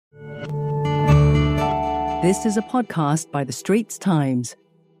This is a podcast by the Straits Times.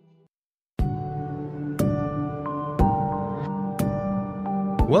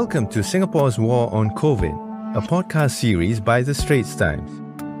 Welcome to Singapore's War on COVID, a podcast series by the Straits Times.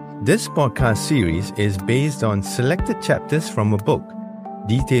 This podcast series is based on selected chapters from a book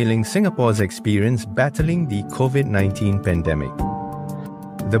detailing Singapore's experience battling the COVID-19 pandemic.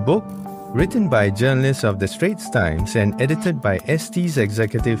 The book, written by journalists of the Straits Times and edited by ST's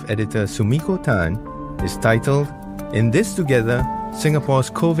executive editor Sumiko Tan, is titled In This Together, Singapore's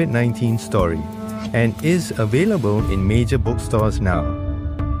COVID-19 Story, and is available in major bookstores now.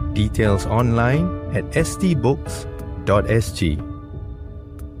 Details online at stbooks.sg.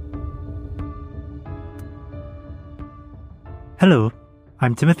 Hello,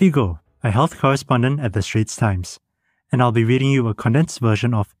 I'm Timothy Goh, a health correspondent at the Straits Times, and I'll be reading you a condensed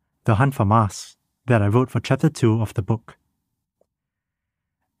version of The Hunt for Masks that I wrote for Chapter 2 of the book.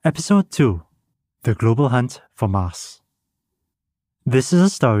 Episode 2: The Global Hunt for Masks. This is a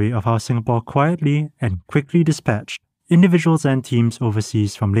story of how Singapore quietly and quickly dispatched individuals and teams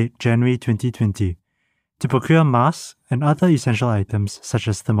overseas from late January 2020 to procure masks and other essential items such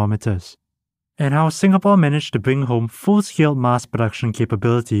as thermometers, and how Singapore managed to bring home full-scale mask production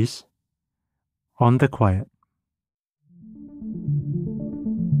capabilities on the quiet.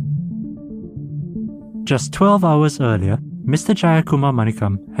 Just 12 hours earlier, Mr. Jayakumar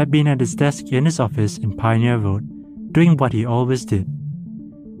Manickam had been at his desk in his office in Pioneer Road, doing what he always did: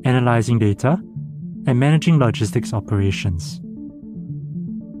 analysing data and managing logistics operations.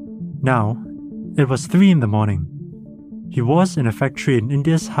 Now, it was 3 a.m. He was in a factory in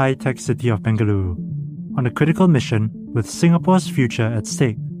India's high-tech city of Bengaluru, on a critical mission with Singapore's future at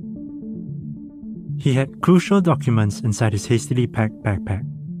stake. He had crucial documents inside his hastily packed backpack.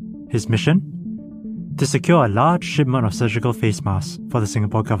 His mission? To secure a large shipment of surgical face masks for the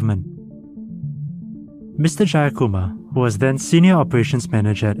Singapore government. Mr. Jayakumar, who was then Senior Operations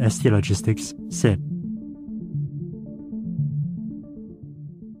Manager at ST Logistics, said,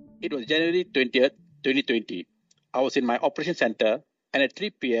 It was January 20th, 2020. I was in my operations center, and at 3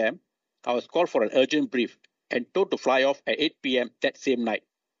 p.m., I was called for an urgent brief and told to fly off at 8 p.m. that same night.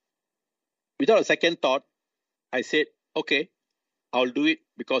 Without a second thought, I said, okay, I'll do it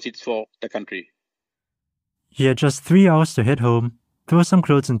because it's for the country. He had just 3 hours to head home, throw some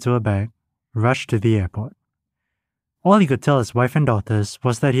clothes into a bag, rush to the airport. All he could tell his wife and daughters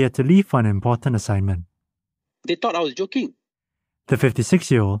was that he had to leave for an important assignment. They thought I was joking. The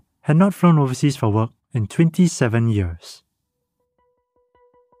 56-year-old had not flown overseas for work in 27 years.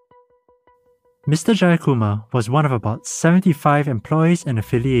 Mr. Jayakumar was one of about 75 employees and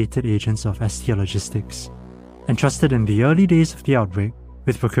affiliated agents of ST Logistics, entrusted in the early days of the outbreak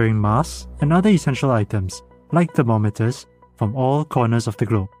with procuring masks and other essential items like thermometers from all corners of the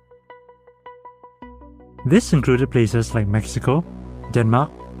globe. This included places like Mexico, Denmark,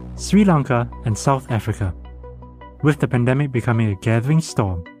 Sri Lanka, and South Africa. With the pandemic becoming a gathering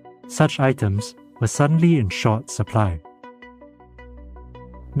storm, such items were suddenly in short supply.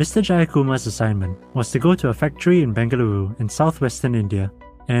 Mr. Jayakumar's assignment was to go to a factory in Bengaluru in southwestern India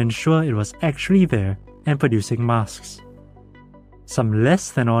and ensure it was actually there and producing masks. Some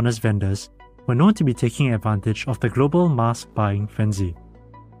less than honest vendors were known to be taking advantage of the global mask buying frenzy.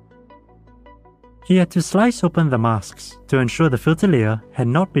 He had to slice open the masks to ensure the filter layer had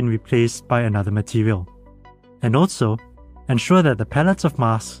not been replaced by another material, and also ensure that the pallets of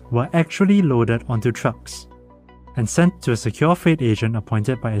masks were actually loaded onto trucks and sent to a secure freight agent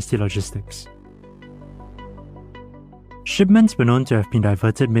appointed by ST Logistics. Shipments were known to have been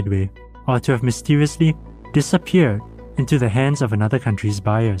diverted midway or to have mysteriously disappeared into the hands of another country's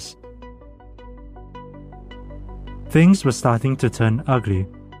buyers. Things were starting to turn ugly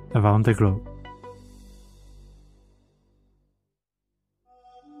around the globe.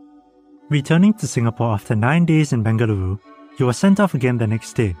 Returning to Singapore after 9 days in Bengaluru, he was sent off again the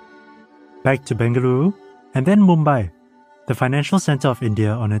next day. Back to Bengaluru, and then Mumbai, the financial centre of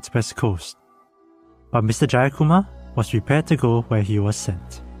India on its west coast. But Mr. Jayakumar was prepared to go where he was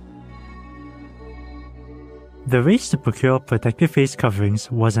sent. The race to procure protective face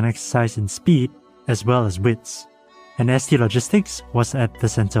coverings was an exercise in speed as well as wits, and ST Logistics was at the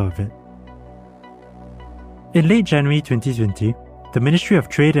centre of it. In late January 2020, the Ministry of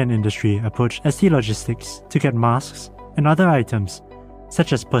Trade and Industry approached ST Logistics to get masks and other items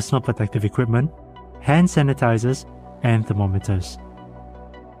such as personal protective equipment, hand sanitizers, and thermometers.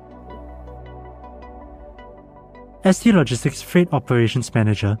 ST Logistics Freight Operations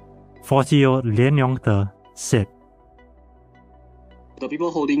Manager, 40-year-old Lian Yong-te, said, The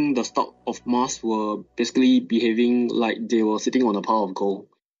people holding the stock of masks were basically behaving like they were sitting on a pile of gold.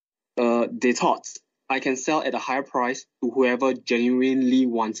 They thought I can sell at a higher price to whoever genuinely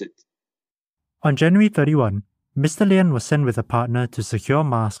wants it. On January 31, Mr. Lian was sent with a partner to secure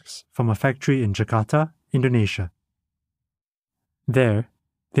masks from a factory in Jakarta, Indonesia. There,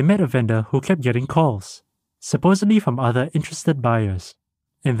 they met a vendor who kept getting calls, supposedly from other interested buyers,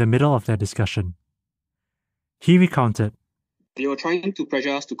 in the middle of their discussion. He recounted, They were trying to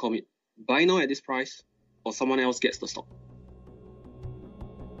pressure us to commit. Buy now at this price, or someone else gets the stock.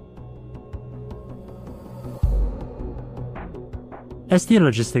 ST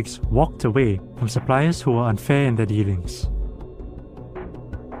Logistics walked away from suppliers who were unfair in their dealings.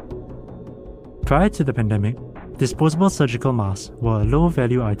 Prior to the pandemic, disposable surgical masks were a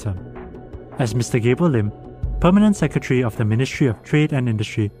low-value item. As Mr. Gabriel Lim, Permanent Secretary of the Ministry of Trade and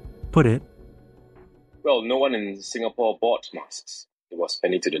Industry, put it, well, no one in Singapore bought masks. It was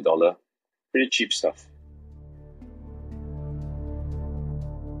penny to the dollar. Pretty cheap stuff.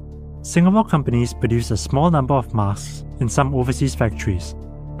 Singapore companies produce a small number of masks in some overseas factories,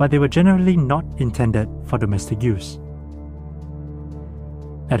 but they were generally not intended for domestic use.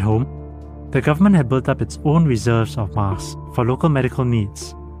 At home, the government had built up its own reserves of masks for local medical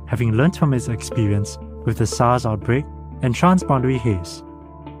needs, having learnt from its experience with the SARS outbreak and transboundary haze.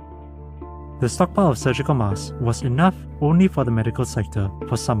 The stockpile of surgical masks was enough only for the medical sector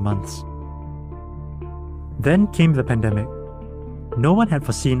for some months. Then came the pandemic. No one had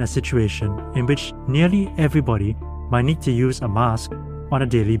foreseen a situation in which nearly everybody might need to use a mask on a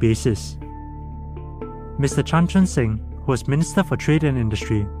daily basis. Mr. Chan Chun Sing, who was Minister for Trade and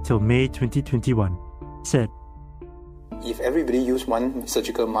Industry till May 2021, said, If everybody use one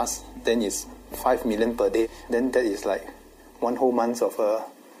surgical mask, then it's 5 million per day. Then that is like 1 whole month of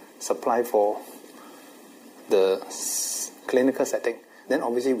supply for the clinical setting. Then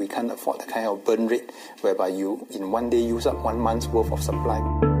obviously we can't afford the kind of burn rate whereby you in one day use up 1 month's worth of supply.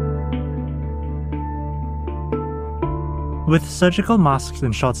 With surgical masks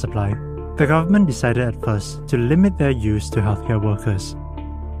in short supply, the government decided at first to limit their use to healthcare workers,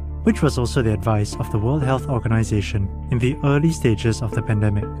 which was also the advice of the World Health Organization in the early stages of the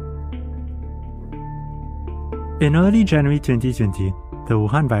pandemic. In early January 2020, the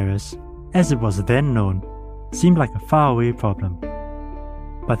Wuhan virus, as it was then known, seemed like a faraway problem.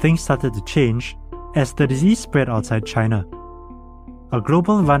 But things started to change as the disease spread outside China. A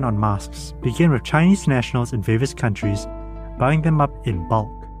global run on masks began with Chinese nationals in various countries buying them up in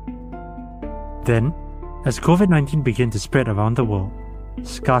bulk. Then, as COVID-19 began to spread around the world,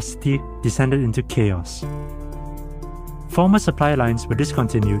 scarcity descended into chaos. Former supply lines were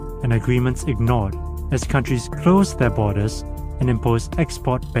discontinued and agreements ignored as countries closed their borders and imposed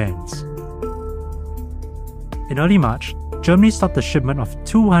export bans. In early March, Germany stopped the shipment of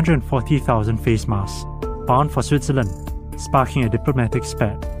 240,000 face masks bound for Switzerland, sparking a diplomatic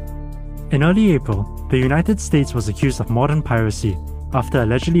spat. In early April, the United States was accused of modern piracy after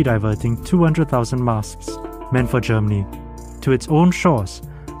allegedly diverting 200,000 masks meant for Germany to its own shores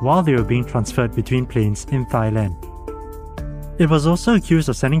while they were being transferred between planes in Thailand. It was also accused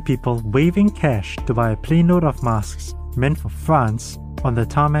of sending people waving cash to buy a plane load of masks meant for France on the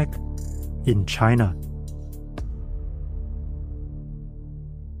tarmac in China.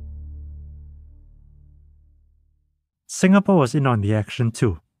 Singapore was in on the action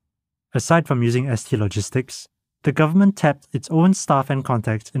too. Aside from using ST Logistics, the government tapped its own staff and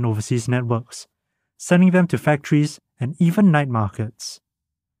contacts in overseas networks, sending them to factories and even night markets.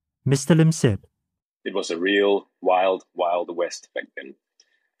 Mr. Lim said, It was a real wild, wild west back then.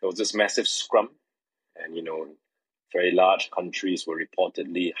 There was this massive scrum, and very large countries were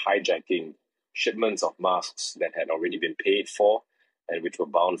reportedly hijacking shipments of masks that had already been paid for and which were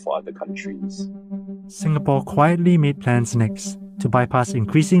bound for other countries. Singapore quietly made plans next to bypass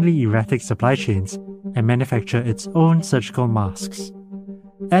increasingly erratic supply chains and manufacture its own surgical masks.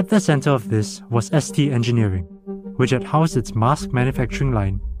 At the center of this was ST Engineering, which had housed its mask manufacturing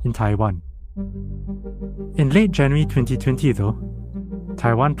line in Taiwan. In late January 2020 though,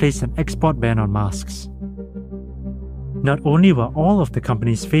 Taiwan placed an export ban on masks. Not only were all of the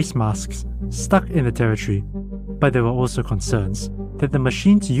company's face masks stuck in the territory, but there were also concerns that the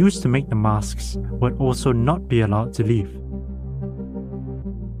machines used to make the masks would also not be allowed to leave.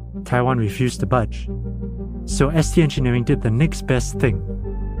 Taiwan refused to budge, so ST Engineering did the next best thing.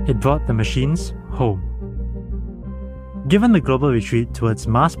 It brought the machines home. Given the global retreat towards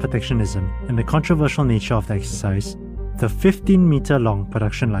mass protectionism and the controversial nature of the exercise, the 15-meter-long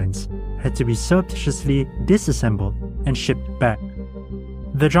production lines had to be surreptitiously disassembled and shipped back.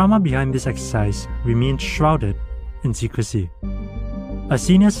 The drama behind this exercise remained shrouded in secrecy. A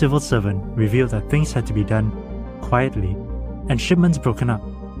senior civil servant revealed that things had to be done quietly and shipments broken up.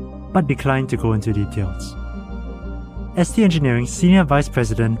 but declined to go into details. ST Engineering's Senior Vice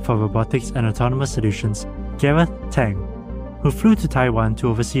President for Robotics and Autonomous Solutions, Gareth Tang, who flew to Taiwan to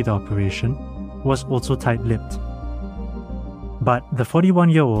oversee the operation, was also tight-lipped. But the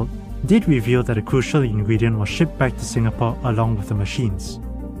 41-year-old did reveal that a crucial ingredient was shipped back to Singapore along with the machines.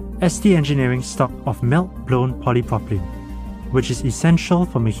 ST Engineering's stock of melt-blown polypropylene, which is essential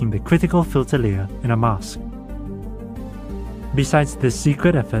for making the critical filter layer in a mask. Besides this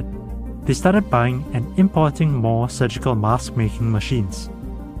secret effort, they started buying and importing more surgical mask-making machines.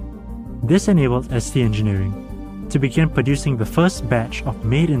 This enabled ST Engineering to begin producing the first batch of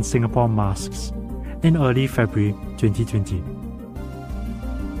made-in-Singapore masks in early February 2020.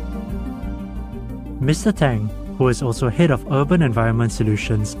 Mr. Tang, who is also head of Urban Environment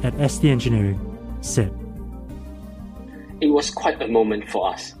Solutions at ST Engineering, said, "It was quite a moment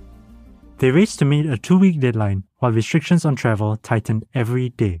for us." They raced to meet a 2-week deadline while restrictions on travel tightened every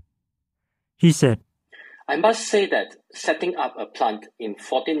day. He said, "I must say that setting up a plant in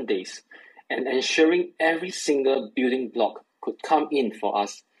 14 days and ensuring every single building block could come in for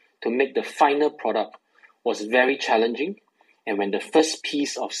us to make the final product was very challenging, and when the first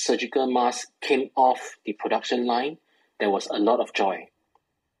piece of surgical mask came off the production line, there was a lot of joy."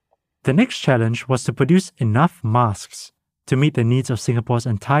 The next challenge was to produce enough masks to meet the needs of Singapore's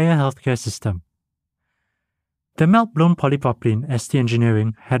entire healthcare system. The melt-blown polypropylene ST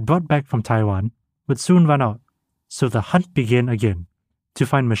Engineering had brought back from Taiwan would soon run out, so the hunt began again to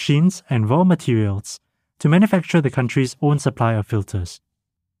find machines and raw materials to manufacture the country's own supply of filters.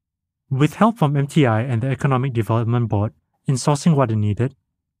 With help from MTI and the Economic Development Board in sourcing what it needed,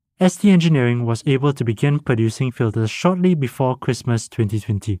 ST Engineering was able to begin producing filters shortly before Christmas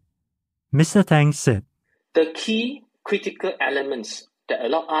 2020. Mr. Tang said, "The key critical elements that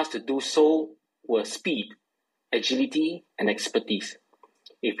allowed us to do so were speed, agility, and expertise.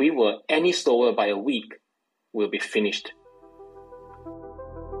 If we were any slower by a week, we'll be finished."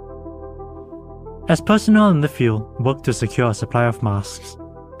 As personnel in the field worked to secure a supply of masks,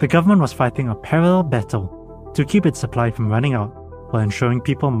 the government was fighting a parallel battle to keep its supply from running out while ensuring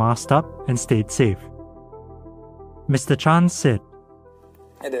people masked up and stayed safe. Mr. Chan said,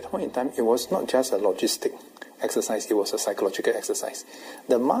 At that point in time, it was not just a logistic exercise, it was a psychological exercise.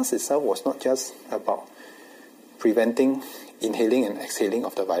 The mask itself was not just about preventing inhaling and exhaling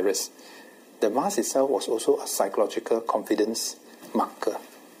of the virus. The mask itself was also a psychological confidence marker.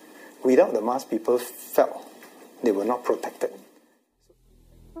 Without the mask, people felt they were not protected.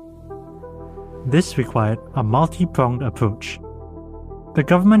 This required a multi-pronged approach. The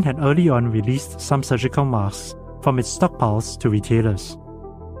government had early on released some surgical masks from its stockpiles to retailers.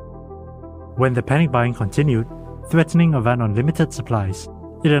 When the panic buying continued, threatening a run on limited supplies,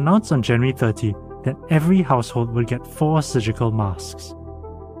 it announced on January 30 that every household would get 4 surgical masks.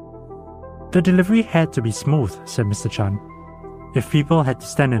 The delivery had to be smooth, said Mr. Chan. If people had to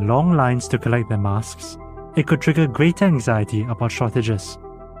stand in long lines to collect their masks, it could trigger greater anxiety about shortages.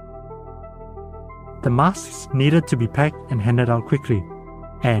 The masks needed to be packed and handed out quickly,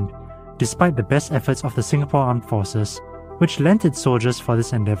 and, despite the best efforts of the Singapore Armed Forces, which lent its soldiers for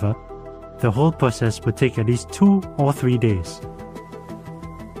this endeavour, the whole process would take at least 2 or 3 days.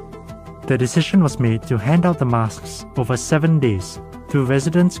 The decision was made to hand out the masks over 7 days through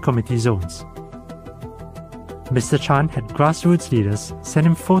residence committee zones. Mr. Chan had grassroots leaders send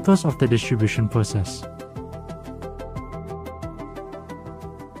him photos of the distribution process.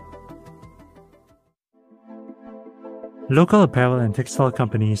 Local apparel and textile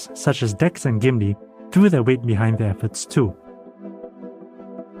companies such as Dex and Gimli threw their weight behind their efforts too.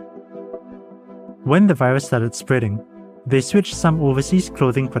 When the virus started spreading, they switched some overseas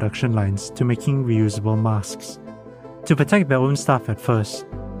clothing production lines to making reusable masks, to protect their own staff at first,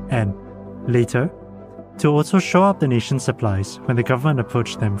 and, later, to also shore up the nation's supplies when the government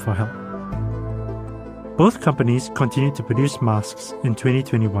approached them for help. Both companies continued to produce masks in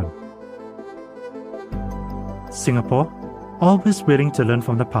 2021. Singapore, always willing to learn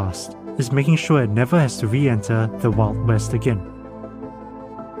from the past, is making sure it never has to re-enter the Wild West again.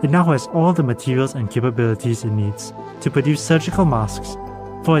 It now has all the materials and capabilities it needs to produce surgical masks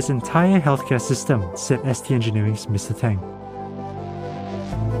for its entire healthcare system, said ST Engineering's Mr. Tang.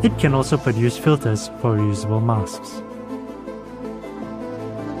 It can also produce filters for reusable masks.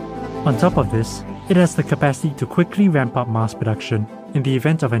 On top of this, it has the capacity to quickly ramp up mass production in the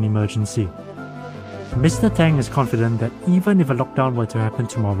event of an emergency. Mr. Tang is confident that even if a lockdown were to happen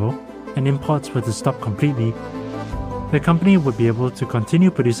tomorrow and imports were to stop completely, the company would be able to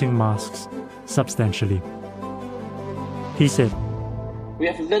continue producing masks substantially. He said, "We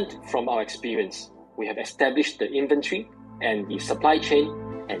have learned from our experience. We have established the inventory and the supply chain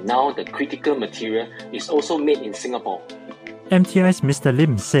and now the critical material is also made in Singapore. MTI's Mr.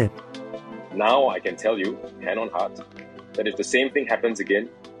 Lim said, Now I can tell you, hand on heart, that if the same thing happens again,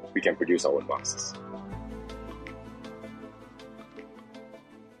 we can produce our own masks.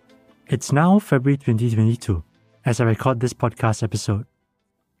 It's now February 2022 as I record this podcast episode.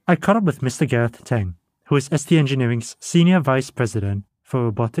 I caught up with Mr. Gareth Tang, who is ST Engineering's Senior Vice President for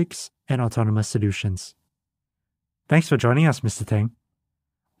Robotics and Autonomous Solutions. Thanks for joining us, Mr. Tang.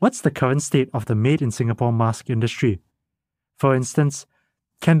 What's the current state of the made-in-Singapore mask industry? For instance,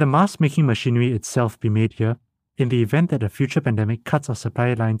 can the mask-making machinery itself be made here in the event that a future pandemic cuts our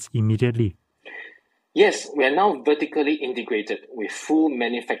supply lines immediately? Yes, we are now vertically integrated with full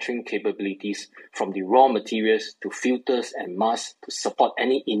manufacturing capabilities from the raw materials to filters and masks to support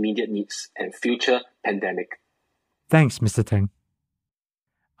any immediate needs and future pandemic. Thanks, Mr. Tang.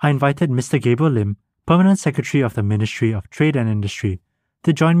 I invited Mr. Gabriel Lim, Permanent Secretary of the Ministry of Trade and Industry,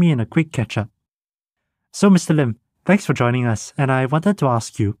 to join me in a quick catch-up. So, Mr. Lim, thanks for joining us, and I wanted to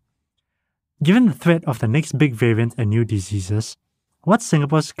ask you, given the threat of the next big variant and new diseases, what's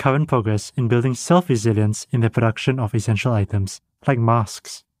Singapore's current progress in building self-resilience in the production of essential items, like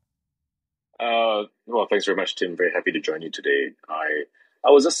masks? Well, thanks very much, Tim. Very happy to join you today. I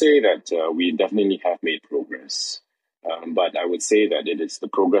would just say that we definitely have made progress, but I would say that the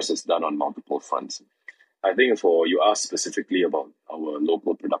progress is done on multiple fronts. I think you asked specifically about our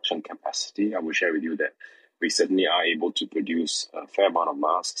local production capacity, I will share with you that we certainly are able to produce a fair amount of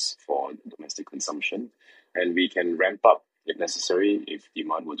masks for domestic consumption, and we can ramp up if necessary if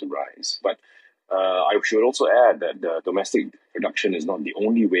demand were to rise. But I should also add that the domestic production is not the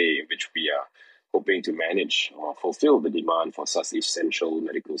only way in which we are hoping to manage or fulfill the demand for such essential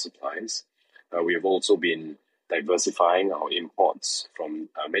medical supplies. We have also been diversifying our imports from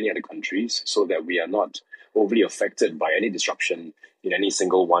many other countries so that we are not overly affected by any disruption in any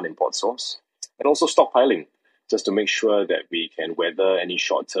single one import source. And also stockpiling, just to make sure that we can weather any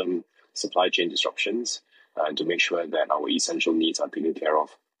short-term supply chain disruptions and to make sure that our essential needs are taken care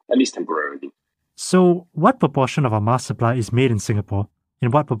of, at least temporarily. So, what proportion of our mask supply is made in Singapore,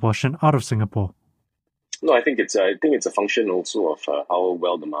 and what proportion out of Singapore? No, I think it's a function also of how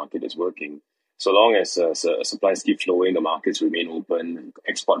well the market is working. So long as supplies keep flowing, the markets remain open,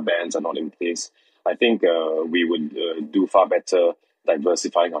 export bans are not in place, I think we would do far better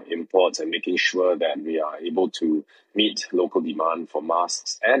diversifying our imports and making sure that we are able to meet local demand for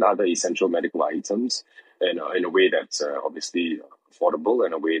masks and other essential medical items in a way that's obviously affordable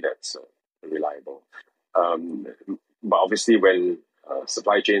and a way that's reliable. But obviously when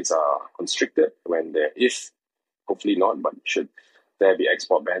supply chains are constricted, when there is, hopefully not, but should there be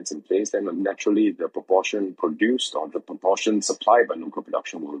export bans in place, then naturally the proportion produced or the proportion supplied by local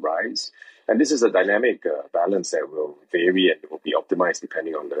production will rise. And this is a dynamic balance that will vary and will be optimized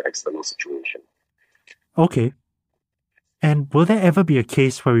depending on the external situation. Okay. And will there ever be a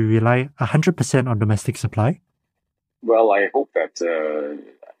case where we rely 100% on domestic supply? Well, I hope that,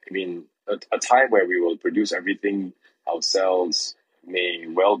 a time where we will produce everything ourselves may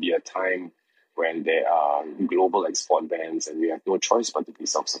well be a time when there are global export bans and we have no choice but to be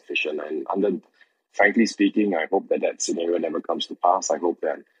self-sufficient. And frankly speaking, I hope that scenario never comes to pass. I hope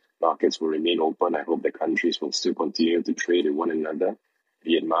that markets will remain open. I hope that countries will still continue to trade with one another,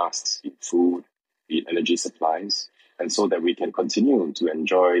 be it masks, be it food, be it energy supplies, and so that we can continue to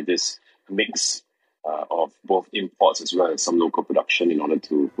enjoy this mix of both imports as well as some local production in order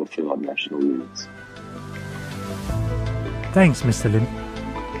to fulfill our national needs. Thanks, Mr. Lim.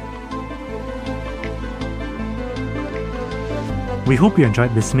 We hope you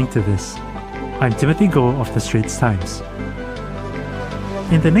enjoyed listening to this. I'm Timothy Goh of the Straits Times.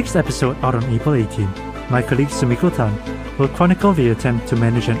 In the next episode out on April 18, my colleague Sumiko Tan will chronicle the attempt to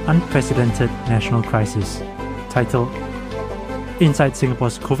manage an unprecedented national crisis, titled Inside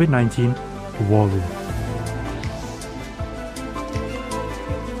Singapore's COVID-19 War Room.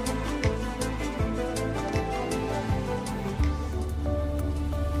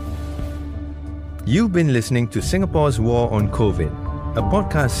 You've been listening to Singapore's War on COVID, a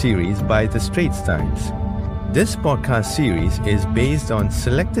podcast series by the Straits Times. This podcast series is based on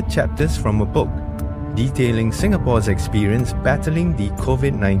selected chapters from a book detailing Singapore's experience battling the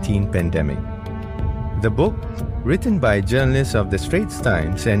COVID-19 pandemic. The book, written by journalists of the Straits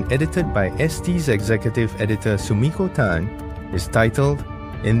Times and edited by ST's executive editor Sumiko Tan, is titled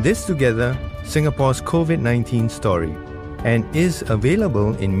In This Together, Singapore's COVID-19 Story, and is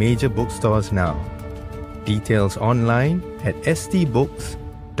available in major bookstores now. Details online at stbooks.sg.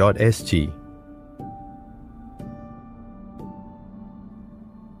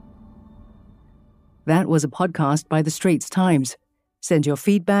 That was a podcast by the Straits Times. Send your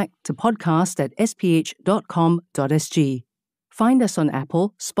feedback to podcast@sph.com.sg. Find us on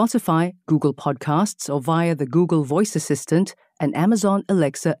Apple, Spotify, Google Podcasts, or via the Google Voice Assistant and Amazon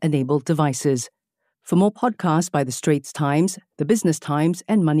Alexa-enabled devices. For more podcasts by the Straits Times, the Business Times,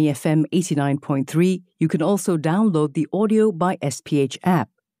 and Money FM 89.3, you can also download the Audio by SPH app.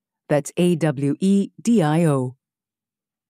 That's AWEDIO.